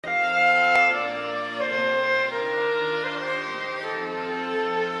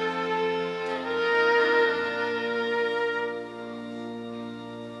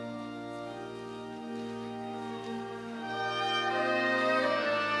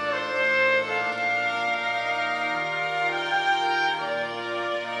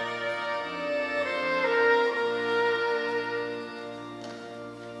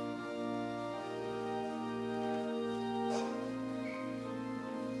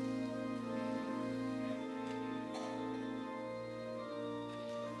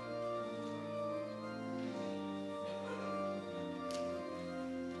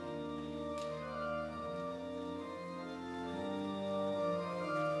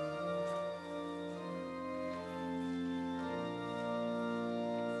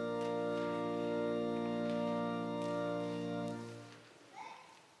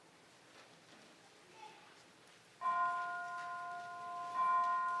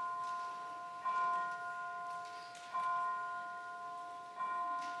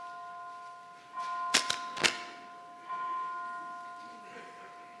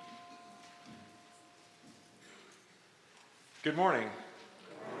Good morning.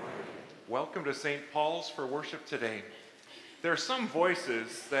 Welcome to St. Paul's for worship today. There are some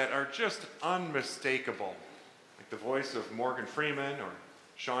voices that are just unmistakable, like the voice of Morgan Freeman or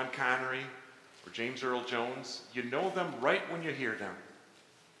Sean Connery or James Earl Jones. You know them right when you hear them.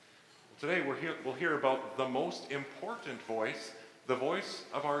 Today we'll hear about the most important voice, the voice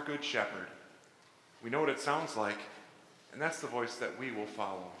of our Good Shepherd. We know what it sounds like, and that's the voice that we will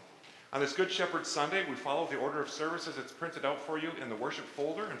follow. On this Good Shepherd Sunday, we follow the order of services. It's printed out for you in the worship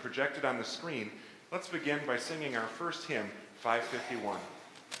folder and projected on the screen. Let's begin by singing our first hymn, 551.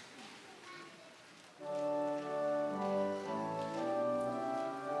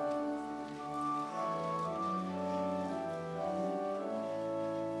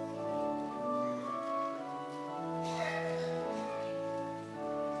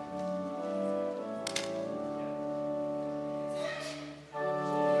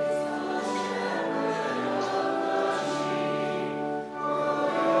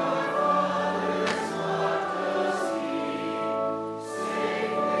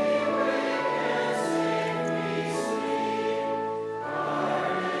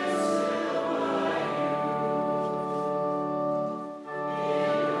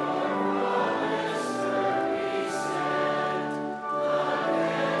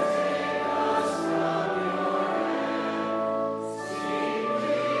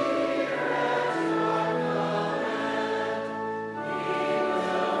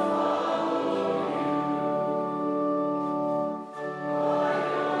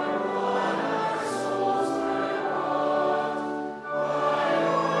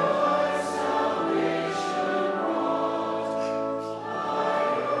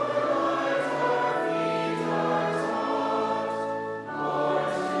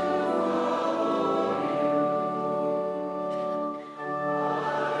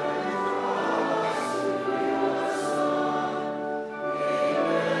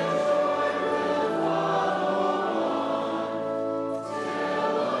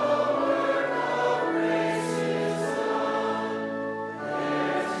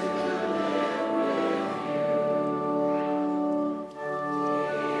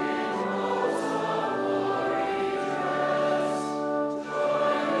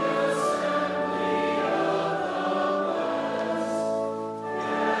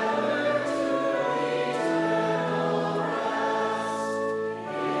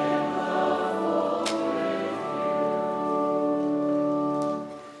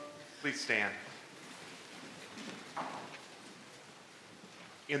 Please stand.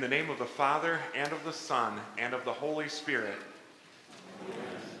 In the name of the Father, and of the Son, and of the Holy Spirit. Amen.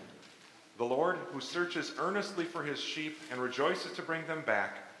 The Lord, who searches earnestly for his sheep and rejoices to bring them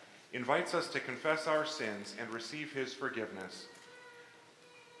back, invites us to confess our sins and receive his forgiveness.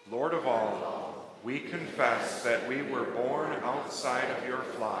 Lord of all, we confess that we were born outside of your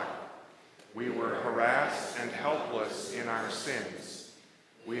flock. We were harassed and helpless in our sins.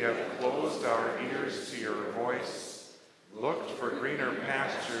 We have closed our ears to your voice, looked for greener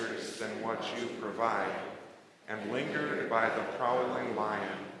pastures than what you provide, and lingered by the prowling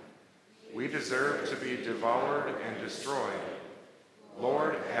lion. We deserve to be devoured and destroyed.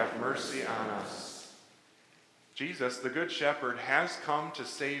 Lord, have mercy on us. Jesus, the Good Shepherd, has come to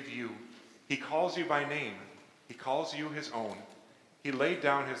save you. He calls you by name. He calls you his own. He laid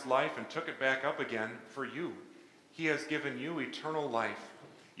down his life and took it back up again for you. He has given you eternal life.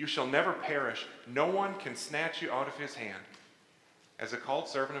 You shall never perish. No one can snatch you out of his hand. As a called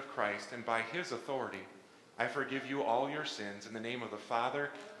servant of Christ, and by his authority, I forgive you all your sins in the name of the Father,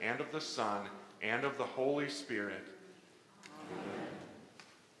 and of the Son, and of the Holy Spirit. Amen.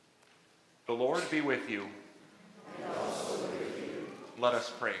 The Lord be with you. And also with you. Let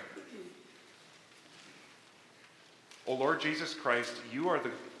us pray. O Lord Jesus Christ, you are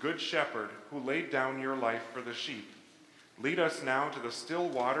the Good Shepherd who laid down your life for the sheep. Lead us now to the still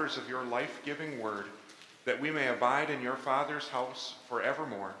waters of your life-giving word, that we may abide in your Father's house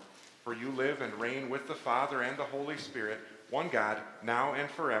forevermore. For you live and reign with the Father and the Holy Spirit, one God, now and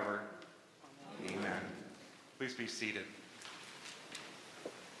forever. Amen. Please be seated.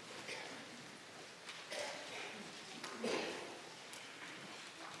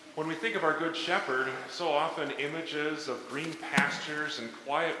 When we think of our Good Shepherd, so often images of green pastures and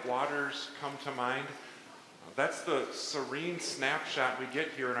quiet waters come to mind. That's the serene snapshot we get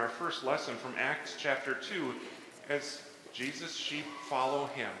here in our first lesson from Acts chapter 2 as Jesus' sheep follow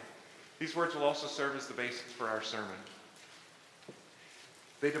him. These words will also serve as the basis for our sermon.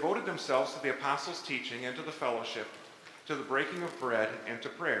 They devoted themselves to the apostles' teaching and to the fellowship, to the breaking of bread and to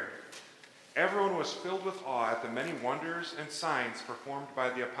prayer. Everyone was filled with awe at the many wonders and signs performed by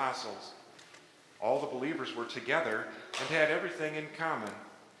the apostles. All the believers were together and had everything in common.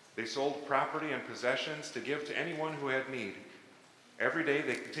 They sold property and possessions to give to anyone who had need. Every day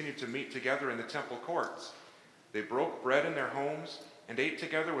they continued to meet together in the temple courts. They broke bread in their homes and ate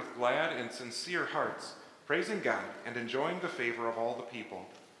together with glad and sincere hearts, praising God and enjoying the favor of all the people.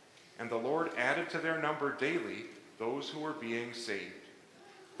 And the Lord added to their number daily those who were being saved.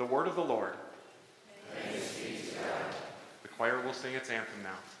 The word of the Lord. Thanks be to God. The choir will sing its anthem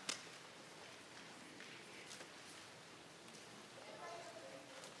now.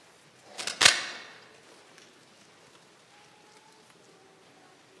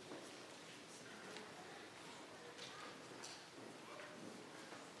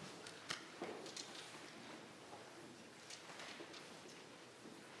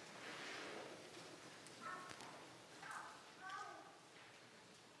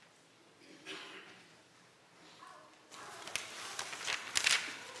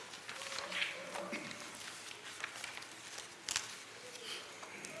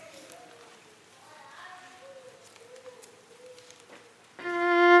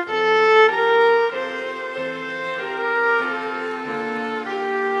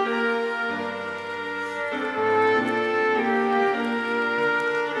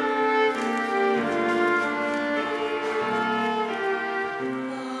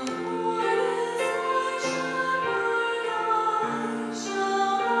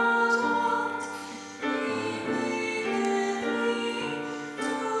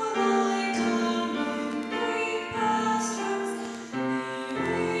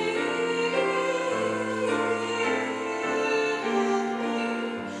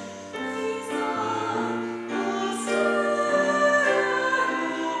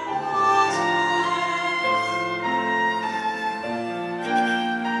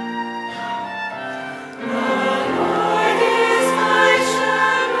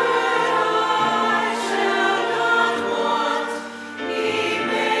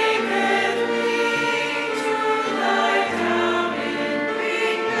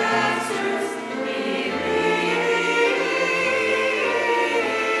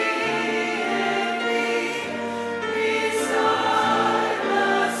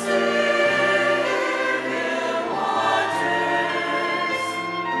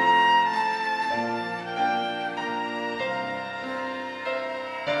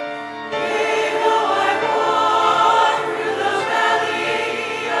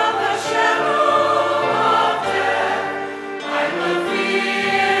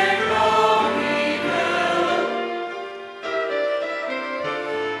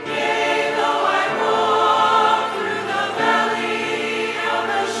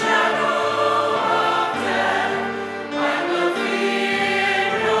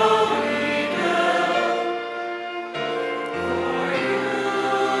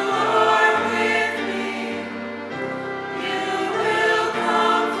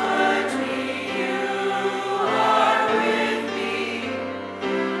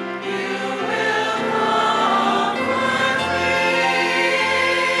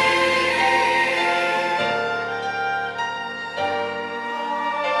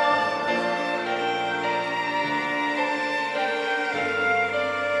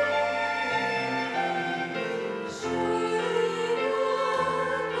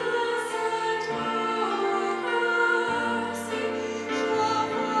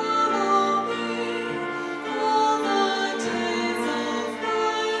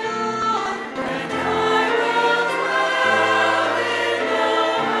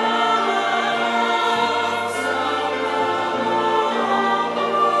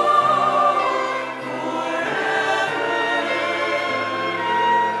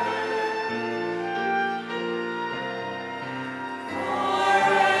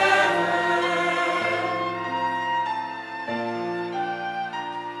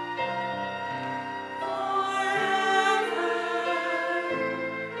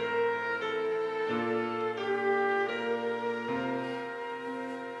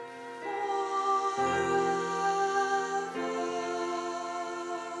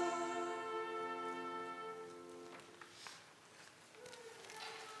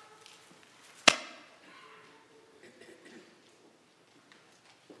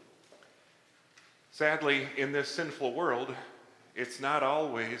 Sadly, in this sinful world, it's not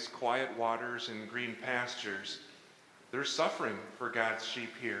always quiet waters and green pastures. There's suffering for God's sheep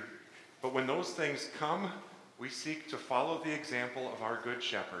here. But when those things come, we seek to follow the example of our Good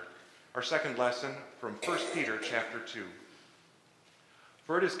Shepherd. Our second lesson from 1 Peter chapter 2.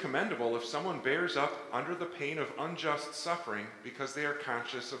 For it is commendable if someone bears up under the pain of unjust suffering because they are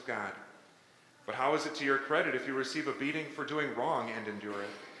conscious of God. But how is it to your credit if you receive a beating for doing wrong and endure it?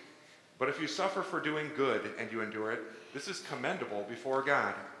 But if you suffer for doing good and you endure it, this is commendable before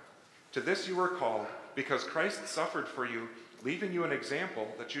God. To this you were called, because Christ suffered for you, leaving you an example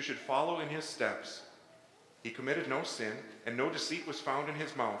that you should follow in his steps. He committed no sin, and no deceit was found in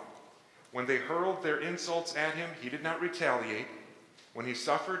his mouth. When they hurled their insults at him, he did not retaliate. When he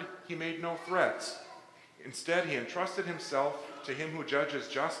suffered, he made no threats. Instead, he entrusted himself to him who judges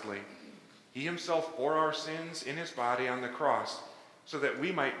justly. He himself bore our sins in his body on the cross, so that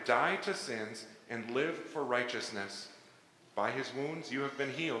we might die to sins and live for righteousness. By his wounds you have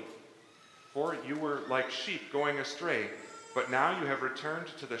been healed. For you were like sheep going astray, but now you have returned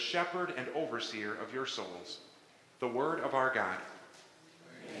to the shepherd and overseer of your souls. The word of our God.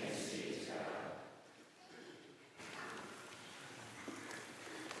 Thanks be to God.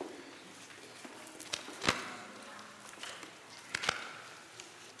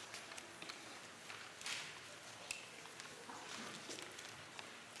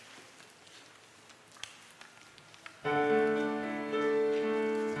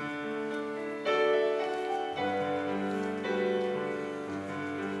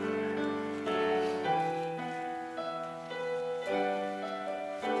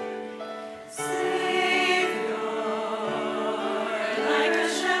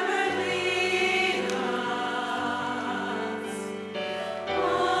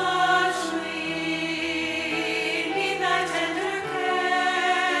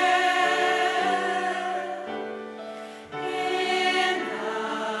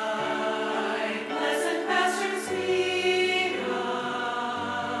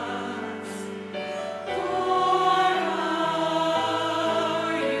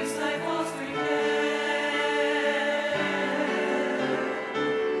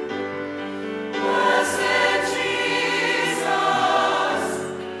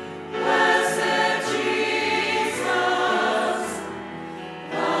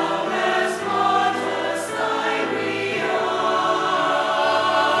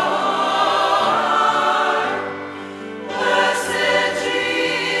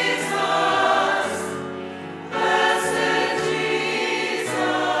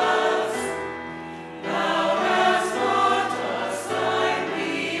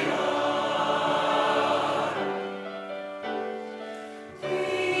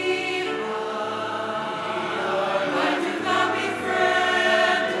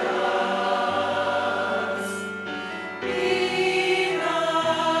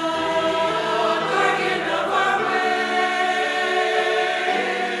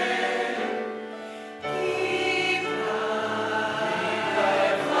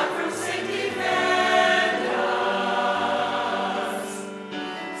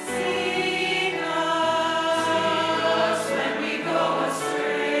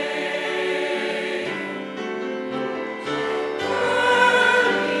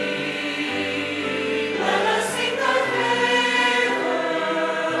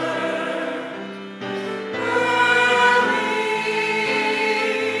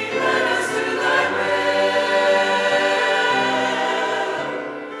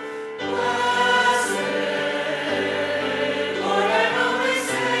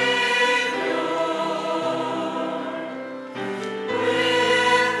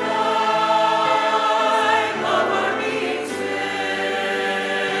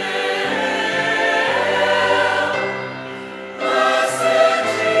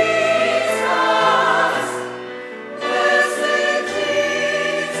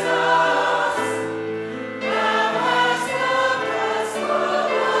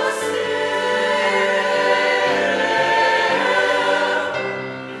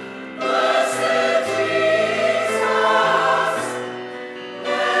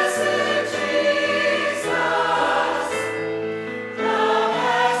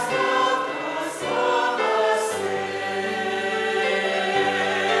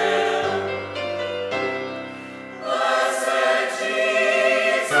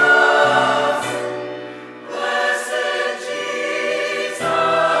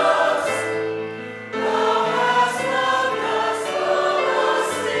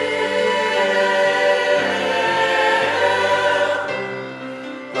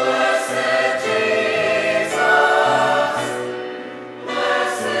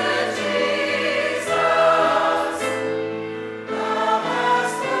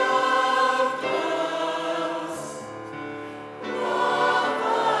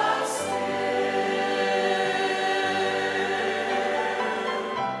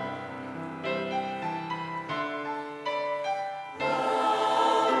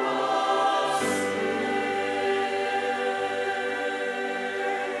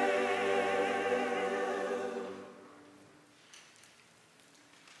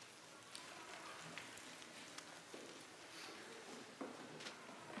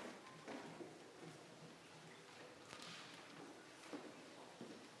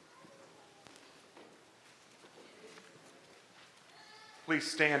 Please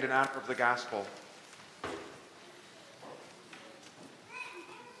stand in honor of the gospel.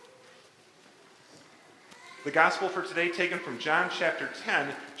 The gospel for today, taken from John chapter 10,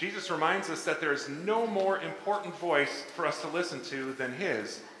 Jesus reminds us that there is no more important voice for us to listen to than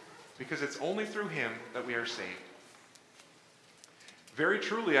his, because it's only through him that we are saved. Very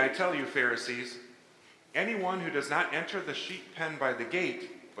truly, I tell you, Pharisees, anyone who does not enter the sheep pen by the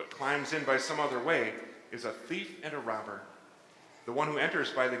gate, but climbs in by some other way, is a thief and a robber. The one who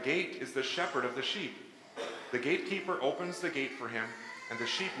enters by the gate is the shepherd of the sheep. The gatekeeper opens the gate for him, and the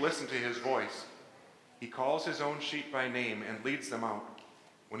sheep listen to his voice. He calls his own sheep by name and leads them out.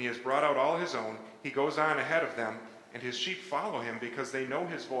 When he has brought out all his own, he goes on ahead of them, and his sheep follow him because they know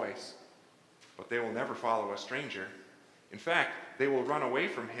his voice. But they will never follow a stranger. In fact, they will run away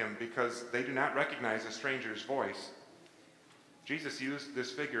from him because they do not recognize a stranger's voice. Jesus used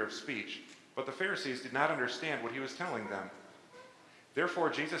this figure of speech, but the Pharisees did not understand what he was telling them. Therefore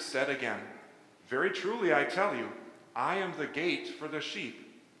Jesus said again, "Very truly I tell you, I am the gate for the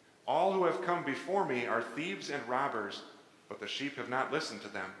sheep. All who have come before me are thieves and robbers, but the sheep have not listened to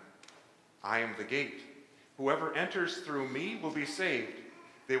them. I am the gate. Whoever enters through me will be saved.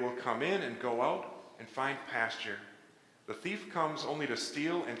 They will come in and go out and find pasture. The thief comes only to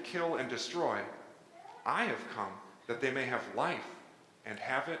steal and kill and destroy. I have come that they may have life and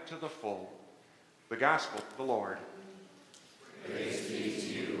have it to the full." The gospel of the Lord. Praise be to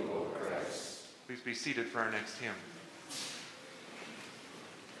you, O Christ. Please be seated for our next hymn.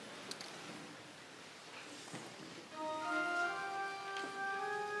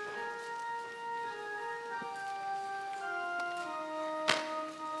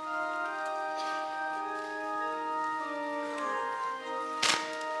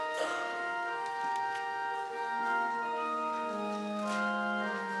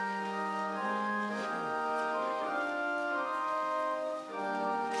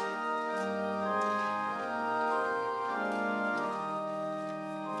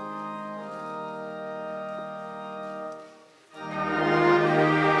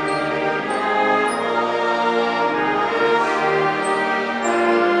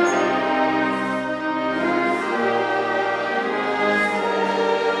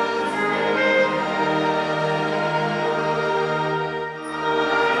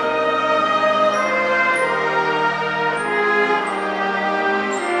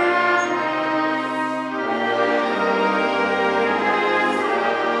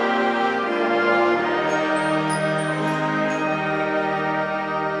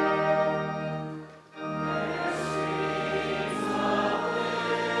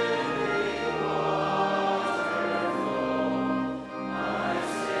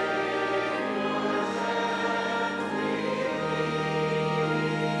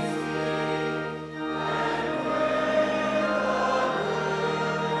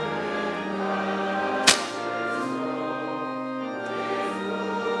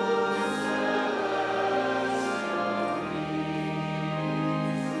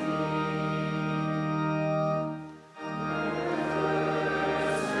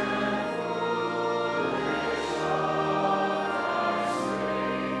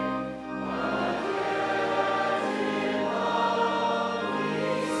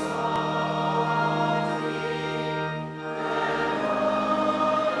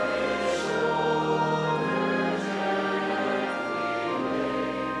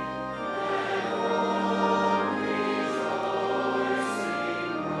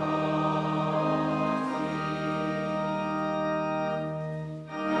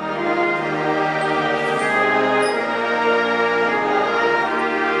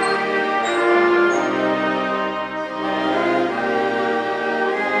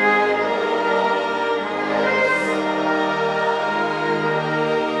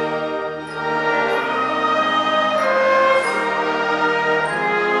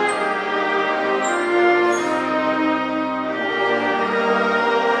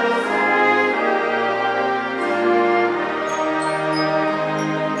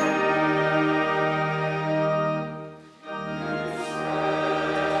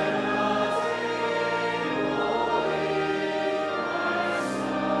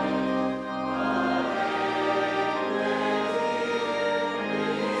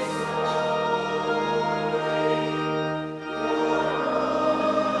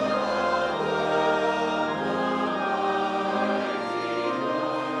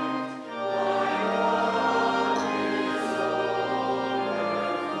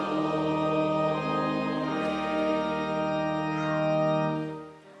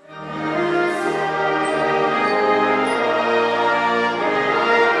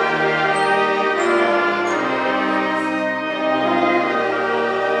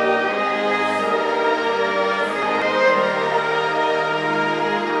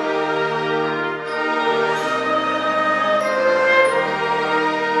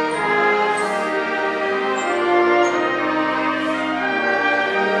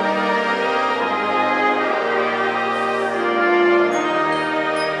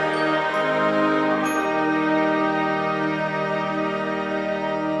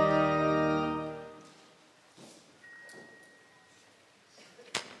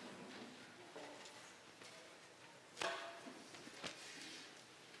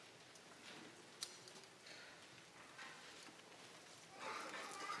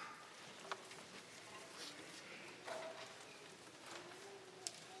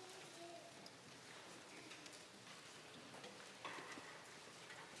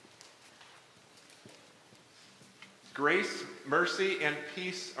 Grace, mercy, and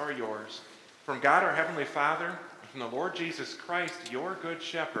peace are yours. From God our Heavenly Father, and from the Lord Jesus Christ, your good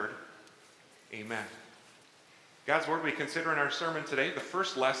shepherd. Amen. God's word we consider in our sermon today, the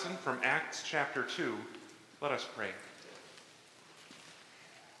first lesson from Acts chapter 2. Let us pray.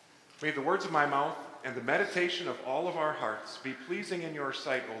 May the words of my mouth and the meditation of all of our hearts be pleasing in your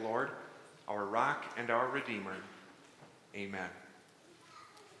sight, O Lord, our rock and our redeemer. Amen.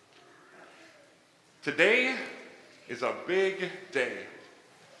 Today is a big day.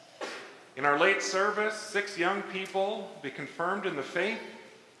 In our late service, 6 young people will be confirmed in the faith,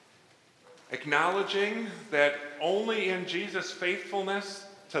 acknowledging that only in Jesus' faithfulness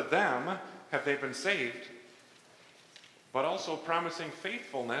to them have they been saved, but also promising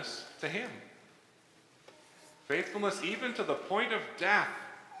faithfulness to him. Faithfulness even to the point of death.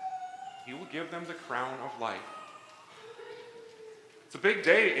 He will give them the crown of life. It's a big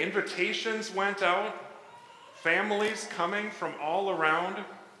day. Invitations went out. Families coming from all around.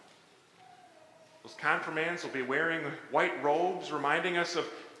 Those confirmands will be wearing white robes, reminding us of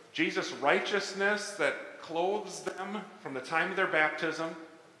Jesus' righteousness that clothes them from the time of their baptism.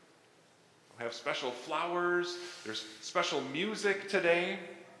 They'll have special flowers. There's special music today.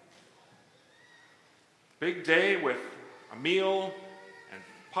 Big day with a meal and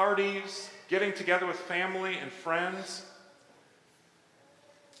parties, getting together with family and friends.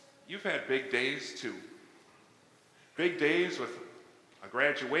 You've had big days too. Big days with a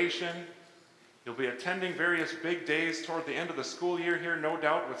graduation. You'll be attending various big days toward the end of the school year here, no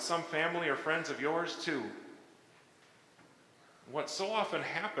doubt, with some family or friends of yours too. What so often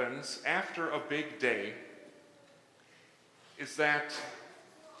happens after a big day is that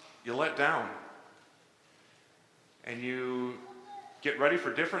you let down and you get ready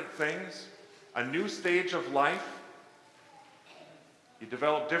for different things, a new stage of life. You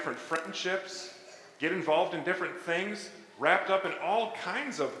develop different friendships, get involved in different things, wrapped up in all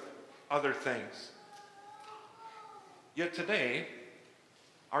kinds of other things. Yet today,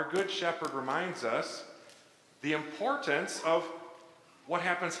 our Good Shepherd reminds us the importance of what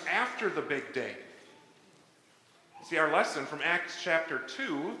happens after the big day. See, our lesson from Acts chapter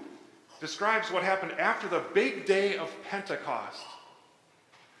 2 describes what happened after the big day of Pentecost.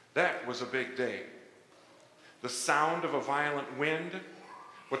 That was a big day. The sound of a violent wind,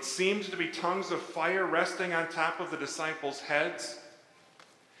 what seemed to be tongues of fire resting on top of the disciples' heads.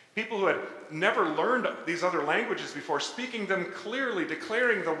 People who had never learned these other languages before, speaking them clearly,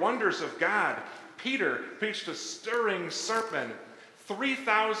 declaring the wonders of God. Peter preached a stirring sermon.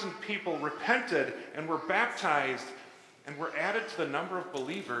 3,000 people repented and were baptized and were added to the number of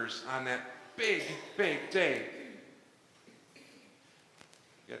believers on that big, big day.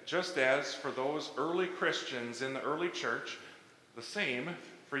 Yet just as for those early Christians in the early church, the same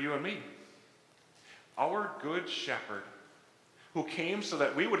for you and me. Our Good Shepherd, who came so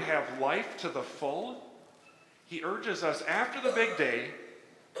that we would have life to the full, he urges us after the big day,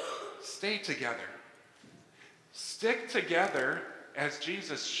 stay together. Stick together as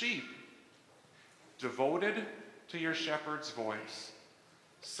Jesus' sheep, devoted to your shepherd's voice,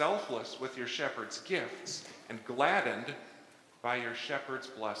 selfless with your shepherd's gifts, and gladdened by your shepherd's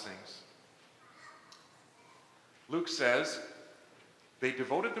blessings. Luke says, they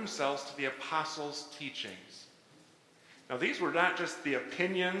devoted themselves to the apostles' teachings. Now, these were not just the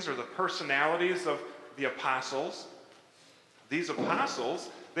opinions or the personalities of the apostles. These apostles,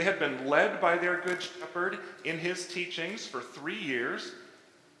 they had been led by their Good Shepherd in his teachings for 3 years.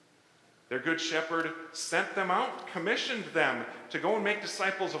 Their Good Shepherd sent them out, commissioned them to go and make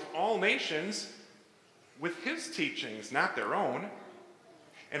disciples of all nations with his teachings, not their own.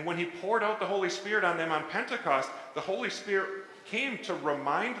 And when he poured out the Holy Spirit on them on Pentecost, the Holy Spirit came to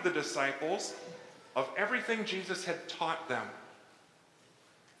remind the disciples of everything Jesus had taught them.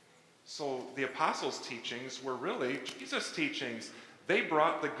 So the apostles' teachings were really Jesus' teachings. They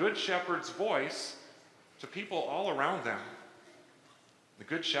brought the Good Shepherd's voice to people all around them. The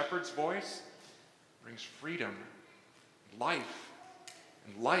Good Shepherd's voice brings freedom, life,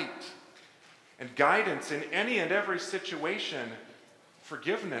 and light, and guidance in any and every situation,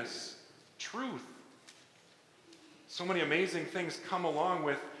 forgiveness, truth. So many amazing things come along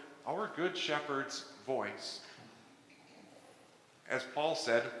with our Good Shepherd's voice. As Paul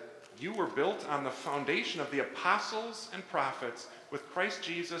said, you were built on the foundation of the apostles and prophets with Christ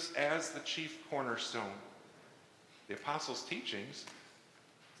Jesus as the chief cornerstone. The apostles' teachings,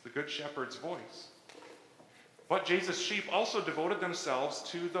 the Good Shepherd's voice. But Jesus' sheep also devoted themselves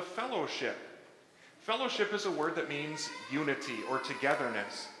to the fellowship. Fellowship is a word that means unity or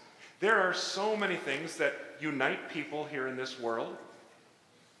togetherness. There are so many things that unite people here in this world.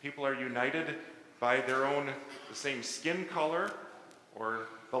 People are united by the same skin color or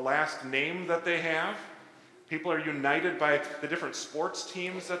the last name that they have. People are united by the different sports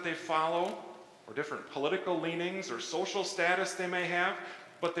teams that they follow, or different political leanings or social status they may have,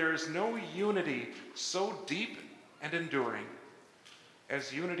 but there is no unity so deep and enduring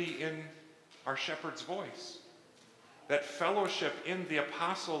as unity in our shepherd's voice. That fellowship in the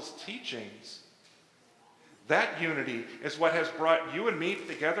apostles' teachings. That unity is what has brought you and me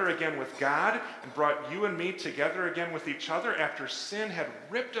together again with God and brought you and me together again with each other after sin had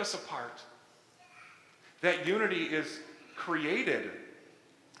ripped us apart. That unity is created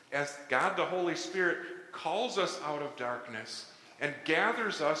as God the Holy Spirit calls us out of darkness and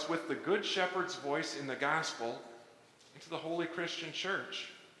gathers us with the Good Shepherd's voice in the gospel into the Holy Christian Church.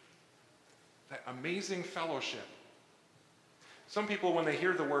 That amazing fellowship. Some people, when they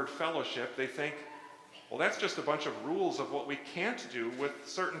hear the word fellowship, they think, well, that's just a bunch of rules of what we can't do with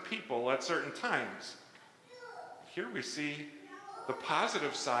certain people at certain times. Here we see the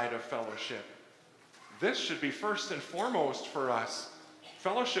positive side of fellowship. This should be first and foremost for us.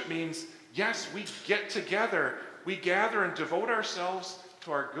 Fellowship means, yes, we get together, we gather and devote ourselves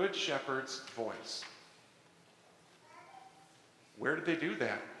to our Good Shepherd's voice. Where did they do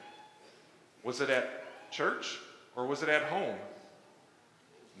that? Was it at church or was it at home?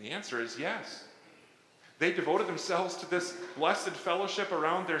 And the answer is yes. They devoted themselves to this blessed fellowship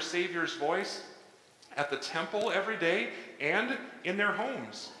around their Savior's voice at the temple every day and in their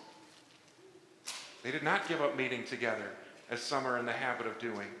homes. They did not give up meeting together, as some are in the habit of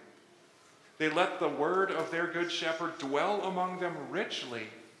doing. They let the word of their Good Shepherd dwell among them richly.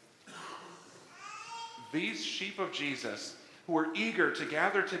 These sheep of Jesus, who were eager to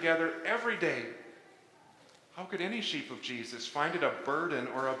gather together every day, how could any sheep of Jesus find it a burden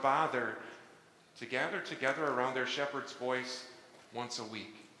or a bother to gather together around their shepherd's voice once a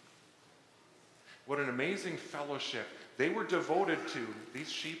week? What an amazing fellowship they were devoted to,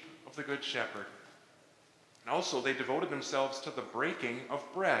 these sheep of the Good Shepherd. And also, they devoted themselves to the breaking of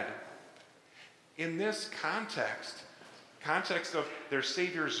bread. In this context of their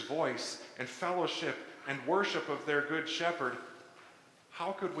Savior's voice and fellowship and worship of their Good Shepherd,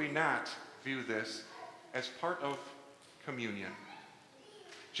 how could we not view this as part of communion?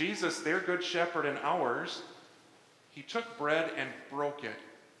 Jesus, their Good Shepherd and ours, he took bread and broke it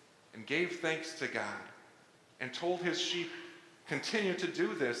and gave thanks to God and told his sheep, continue to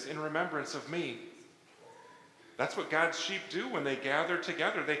do this in remembrance of me. That's what God's sheep do when they gather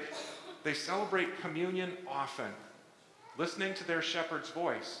together. They celebrate communion often, listening to their shepherd's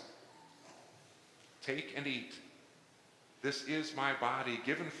voice. Take and eat. This is my body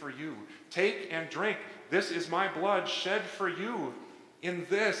given for you. Take and drink. This is my blood shed for you. In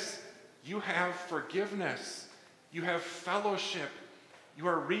this, you have forgiveness. You have fellowship. You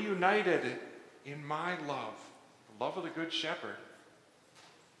are reunited in my love, the love of the Good Shepherd.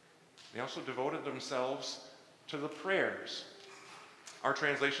 They also devoted themselves to the prayers. Our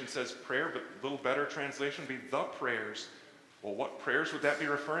translation says prayer, but a little better translation would be the prayers. Well, what prayers would that be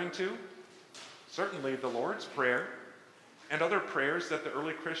referring to? Certainly the Lord's Prayer and other prayers that the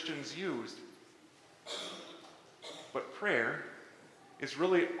early Christians used. But prayer is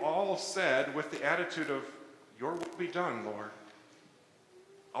really all said with the attitude of, your will be done, Lord.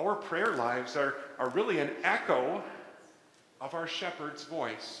 Our prayer lives are really an echo of our shepherd's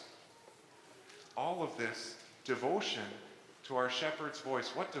voice. All of this devotion to our shepherd's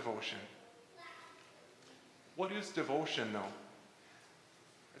voice. What devotion? What is devotion, though?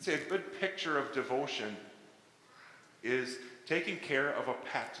 I'd say a good picture of devotion is taking care of a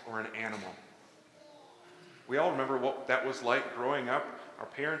pet or an animal. We all remember what that was like growing up. Our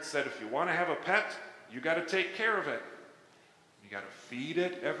parents said, if you want to have a pet, you got to take care of it. You got to feed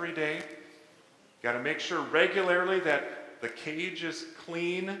it every day. You got to make sure regularly that the cage is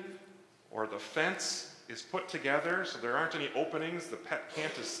clean or the fence is put together so there aren't any openings the pet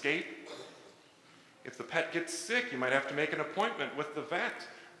can't escape. If the pet gets sick, you might have to make an appointment with the vet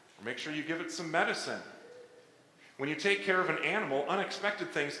or make sure you give it some medicine. When you take care of an animal,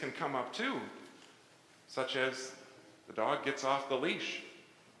 unexpected things can come up too, such as the dog gets off the leash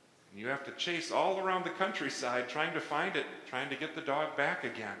and you have to chase all around the countryside trying to find it, trying to get the dog back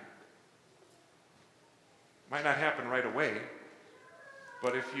again. Might not happen right away,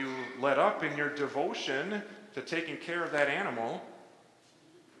 but if you let up in your devotion to taking care of that animal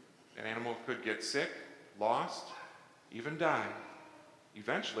could get sick, lost, even die.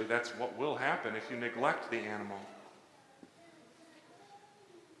 Eventually, that's what will happen if you neglect the animal.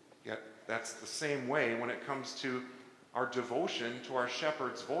 Yet, that's the same way when it comes to our devotion to our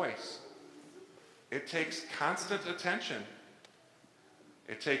shepherd's voice. It takes constant attention.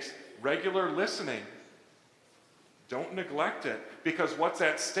 It takes regular listening. Don't neglect it, because what's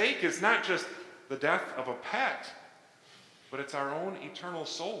at stake is not just the death of a pet, but it's our own eternal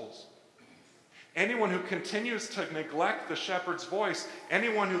souls. Anyone who continues to neglect the shepherd's voice,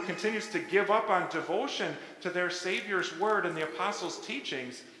 anyone who continues to give up on devotion to their Savior's word and the apostles'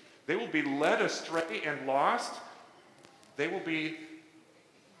 teachings, they will be led astray and lost. They will be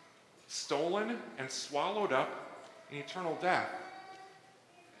stolen and swallowed up in eternal death.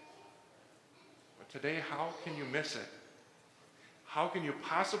 But today, how can you miss it? How can you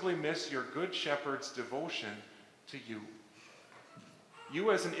possibly miss your good shepherd's devotion to you?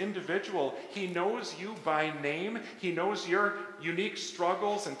 You as an individual, he knows you by name. He knows your unique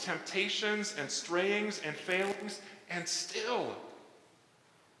struggles and temptations and strayings and failings, and still,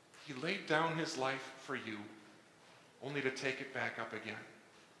 he laid down his life for you, only to take it back up again.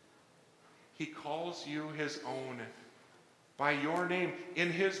 He calls you his own by your name. In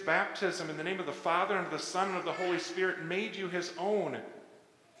his baptism, in the name of the Father and of the Son and of the Holy Spirit, made you his own.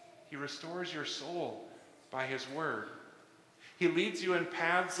 He restores your soul by his word. He leads you in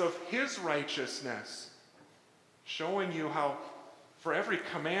paths of his righteousness, showing you how for every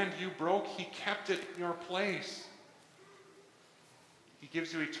command you broke, he kept it in your place. He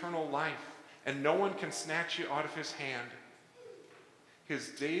gives you eternal life, and no one can snatch you out of his hand. His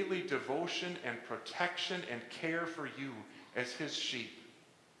daily devotion and protection and care for you as his sheep.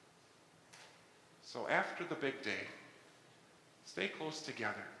 So after the big day, stay close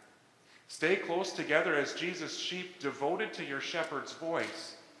together. Stay close together as Jesus' sheep, devoted to your shepherd's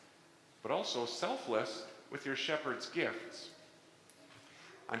voice, but also selfless with your shepherd's gifts.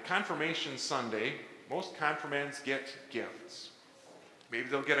 On Confirmation Sunday, most confirmands get gifts. Maybe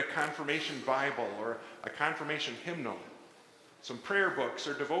they'll get a confirmation Bible or a confirmation hymnal, some prayer books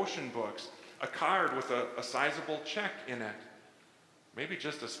or devotion books, a card with a sizable check in it, maybe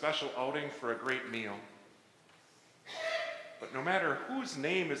just a special outing for a great meal. But no matter whose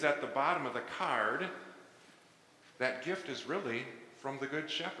name is at the bottom of the card, that gift is really from the Good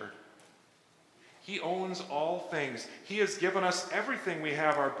Shepherd. He owns all things. He has given us everything we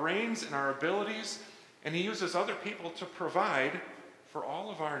have, our brains and our abilities, and he uses other people to provide for all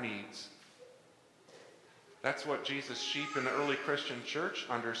of our needs. That's what Jesus' sheep in the early Christian church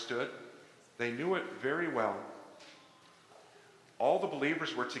understood. They knew it very well. All the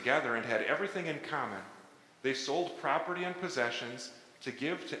believers were together and had everything in common. They sold property and possessions to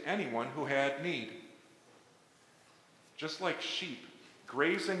give to anyone who had need. Just like sheep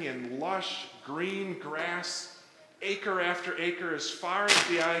grazing in lush green grass, acre after acre, as far as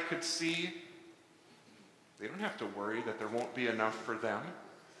the eye could see, they don't have to worry that there won't be enough for them.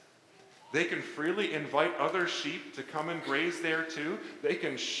 They can freely invite other sheep to come and graze there too. They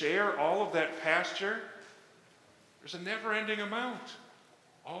can share all of that pasture. There's a never-ending amount,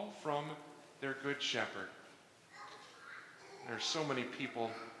 all from their Good Shepherd. There's so many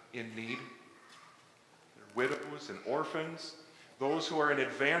people in need. There are widows and orphans, those who are in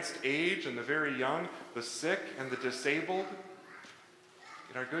advanced age and the very young, the sick and the disabled.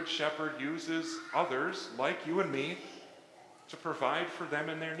 And our Good Shepherd uses others, like you and me, to provide for them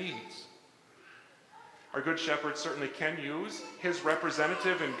in their needs. Our Good Shepherd certainly can use his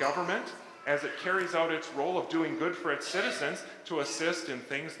representative in government as it carries out its role of doing good for its citizens to assist in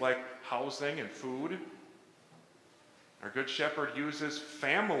things like housing and food. Our Good Shepherd uses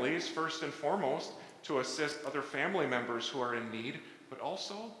families, first and foremost, to assist other family members who are in need, but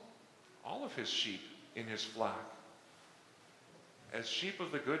also all of his sheep in his flock. As sheep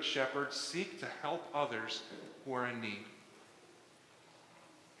of the Good Shepherd, seek to help others who are in need.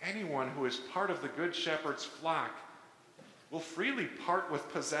 Anyone who is part of the Good Shepherd's flock will freely part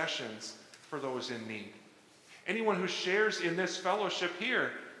with possessions for those in need. Anyone who shares in this fellowship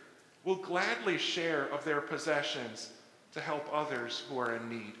here will gladly share of their possessions to help others who are in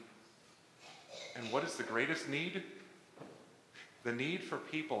need. And what is the greatest need? The need for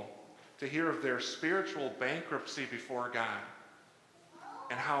people to hear of their spiritual bankruptcy before God,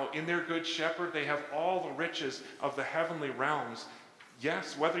 and how in their Good Shepherd they have all the riches of the heavenly realms.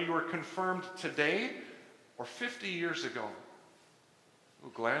 Yes, whether you were confirmed today or 50 years ago,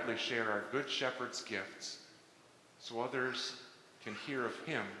 we'll gladly share our Good Shepherd's gifts so others can hear of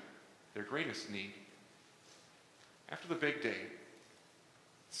him, their greatest need. After the big day,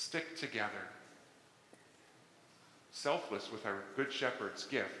 stick together, selfless with our Good Shepherd's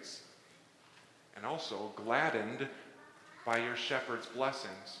gifts, and also gladdened by your shepherd's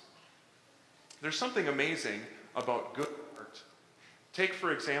blessings. There's something amazing about good art. Take,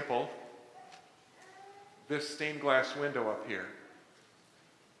 for example, this stained glass window up here.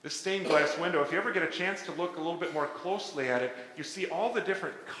 This stained glass window, if you ever get a chance to look a little bit more closely at it, you see all the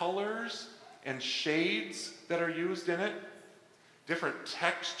different colors and shades that are used in it, different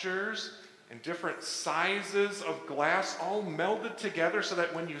textures and different sizes of glass all melded together so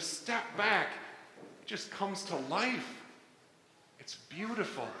that when you step back, it just comes to life. It's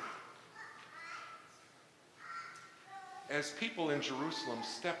beautiful. As people in Jerusalem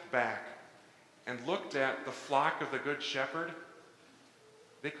stepped back and looked at the flock of the Good Shepherd,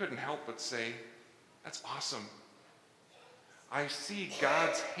 they couldn't help but say, "That's awesome. I see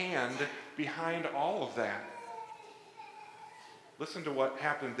God's hand behind all of that." Listen to what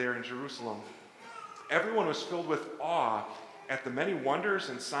happened there in Jerusalem. Everyone was filled with awe at the many wonders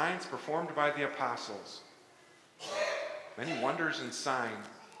and signs performed by the apostles. Many wonders and signs.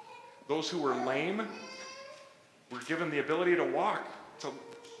 Those who were lame were given the ability to walk, to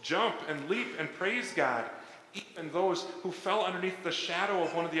jump and leap and praise God. Even those who fell underneath the shadow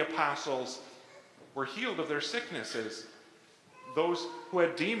of one of the apostles were healed of their sicknesses. Those who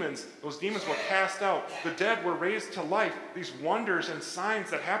had demons, those demons were cast out. The dead were raised to life. These wonders and signs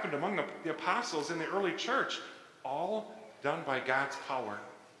that happened among the apostles in the early church, all done by God's power.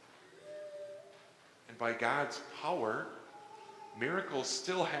 And by God's power, miracles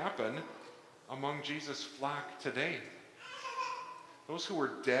still happen among Jesus' flock today. Those who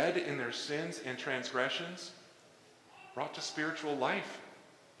were dead in their sins and transgressions, brought to spiritual life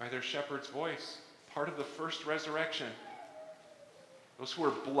by their shepherd's voice, part of the first resurrection. Those who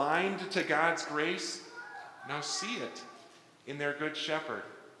were blind to God's grace now see it in their good shepherd.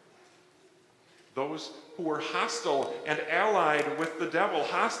 Those who were hostile and allied with the devil,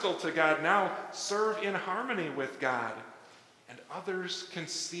 hostile to God, now serve in harmony with God. And others can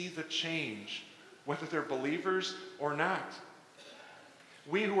see the change, whether they're believers or not.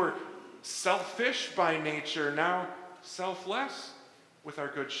 We who were selfish by nature now selfless with our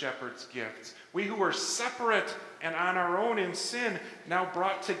good shepherd's gifts. We who were separate and on our own in sin now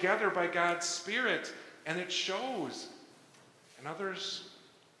brought together by God's Spirit, and it shows. And others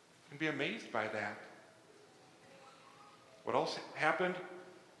can be amazed by that. What else happened?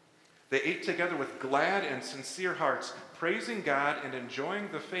 They ate together with glad and sincere hearts, praising God and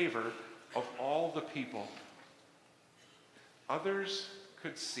enjoying the favor of all the people. Others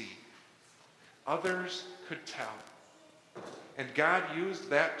could see. Others could tell. And God used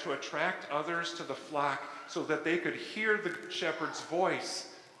that to attract others to the flock so that they could hear the shepherd's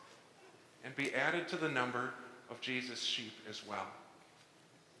voice and be added to the number of Jesus' sheep as well.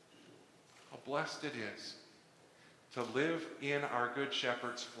 How blessed it is to live in our good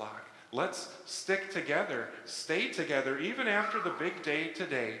shepherd's flock. Let's stick together, stay together, even after the big day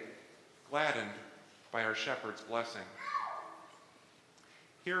today, gladdened by our shepherd's blessing.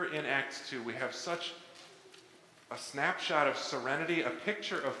 Here in Acts 2, we have such a snapshot of serenity, a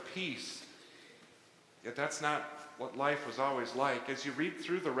picture of peace. Yet that's not what life was always like. As you read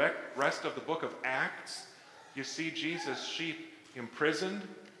through the rest of the book of Acts, you see Jesus' sheep imprisoned,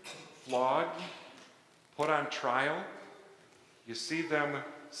 flogged, put on trial. You see them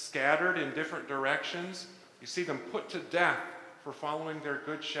scattered in different directions. You see them put to death for following their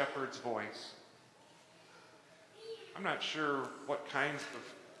good shepherd's voice. I'm not sure what kinds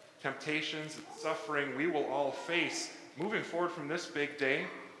of temptations and suffering we will all face moving forward from this big day,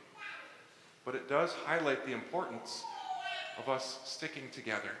 but it does highlight the importance of us sticking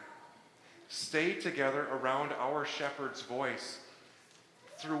together. Stay together around our shepherd's voice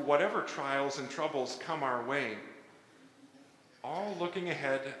through whatever trials and troubles come our way, all looking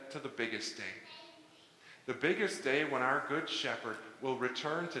ahead to the biggest day. The biggest day when our good shepherd will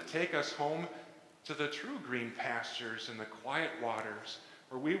return to take us home to the true green pastures and the quiet waters,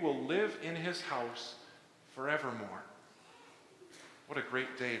 where we will live in his house forevermore. What a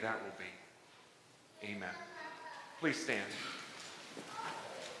great day that will be. Amen. Please stand.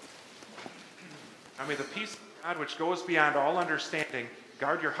 Now may the peace of God, which goes beyond all understanding,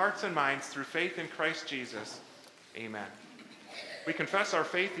 guard your hearts and minds through faith in Christ Jesus. Amen. We confess our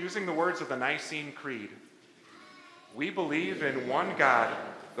faith using the words of the Nicene Creed. We believe in one God,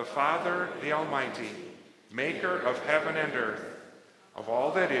 the Father, the Almighty, maker of heaven and earth, of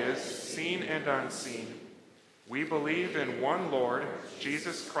all that is, seen and unseen. We believe in one Lord,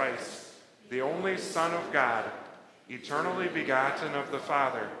 Jesus Christ, the only Son of God, eternally begotten of the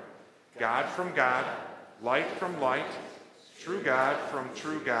Father, God from God, light from light, true God from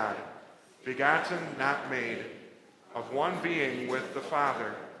true God, begotten, not made, of one being with the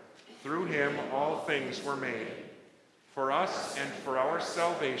Father. Through him all things were made. For us and for our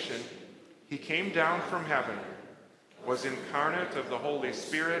salvation, he came down from heaven, was incarnate of the Holy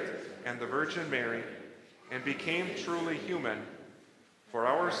Spirit and the Virgin Mary, and became truly human, For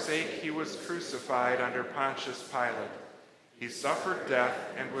our sake he was crucified under Pontius Pilate. He suffered death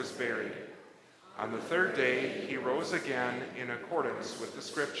and was buried. On the third day he rose again in accordance with the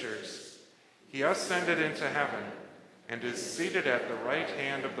Scriptures. He ascended into heaven and is seated at the right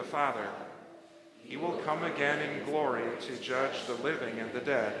hand of the Father. He will come again in glory to judge the living and the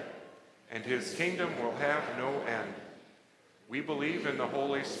dead, and his kingdom will have no end. We believe in the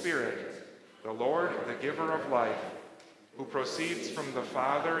Holy Spirit, the Lord, the giver of life, who proceeds from the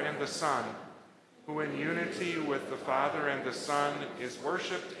Father and the Son, who in unity with the Father and the Son is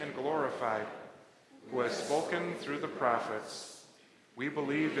worshipped and glorified, who has spoken through the prophets. We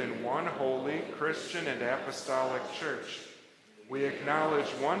believe in one holy, Christian, and apostolic church. We acknowledge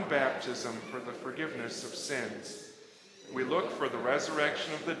one baptism for the forgiveness of sins. We look for the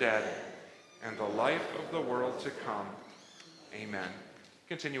resurrection of the dead and the life of the world to come. Amen.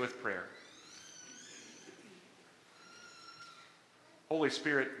 Continue with prayer. Holy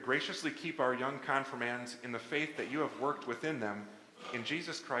Spirit, graciously keep our young confirmands in the faith that you have worked within them in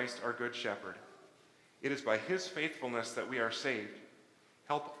Jesus Christ, our Good Shepherd. It is by his faithfulness that we are saved.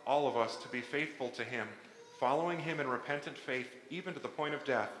 Help all of us to be faithful to him, following him in repentant faith even to the point of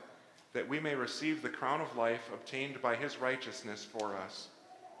death, that we may receive the crown of life obtained by his righteousness for us.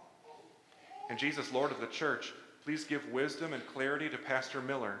 And Jesus, Lord of the Church, please give wisdom and clarity to Pastor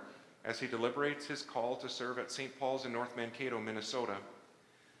Miller as he deliberates his call to serve at St. Paul's in North Mankato, Minnesota.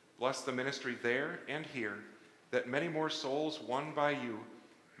 Bless the ministry there and here, that many more souls won by you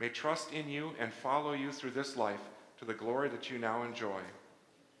may trust in you and follow you through this life to the glory that you now enjoy.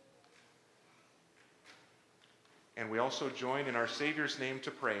 And we also join in our Savior's name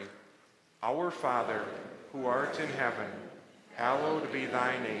to pray. Our Father, who art in heaven, hallowed be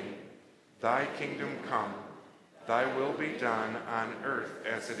thy name. Thy kingdom come. Thy will be done on earth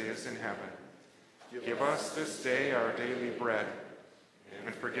as it is in heaven. Give us this day our daily bread,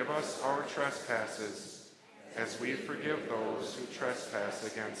 and forgive us our trespasses, as we forgive those who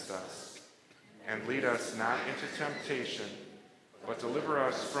trespass against us. And lead us not into temptation, but deliver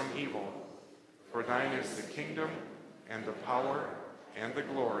us from evil. For thine is the kingdom, and the power, and the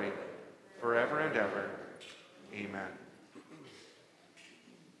glory, forever and ever. Amen.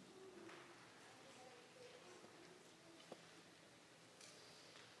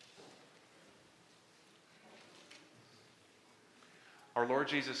 Our Lord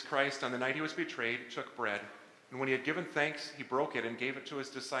Jesus Christ, on the night he was betrayed, took bread, and when he had given thanks, he broke it and gave it to his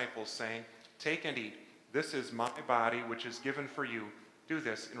disciples, saying, "Take and eat. This is my body, which is given for you. Do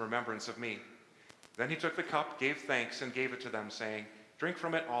this in remembrance of me." Then he took the cup, gave thanks, and gave it to them, saying, "Drink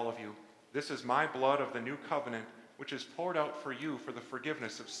from it, all of you. This is my blood of the new covenant, which is poured out for you for the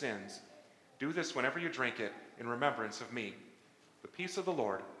forgiveness of sins. Do this whenever you drink it in remembrance of me." The peace of the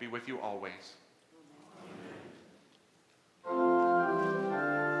Lord be with you always.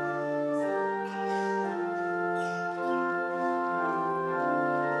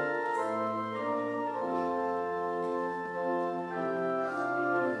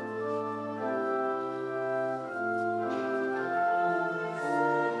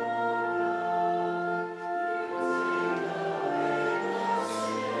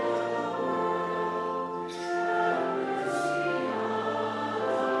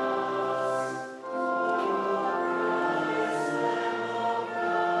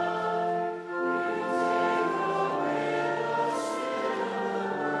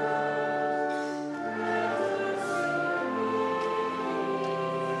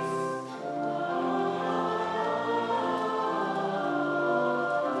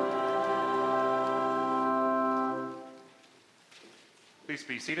 Please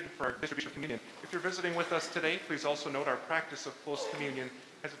be seated for our distribution of communion. If you're visiting with us today, please also note our practice of close communion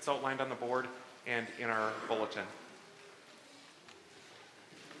as it's outlined on the board and in our bulletin.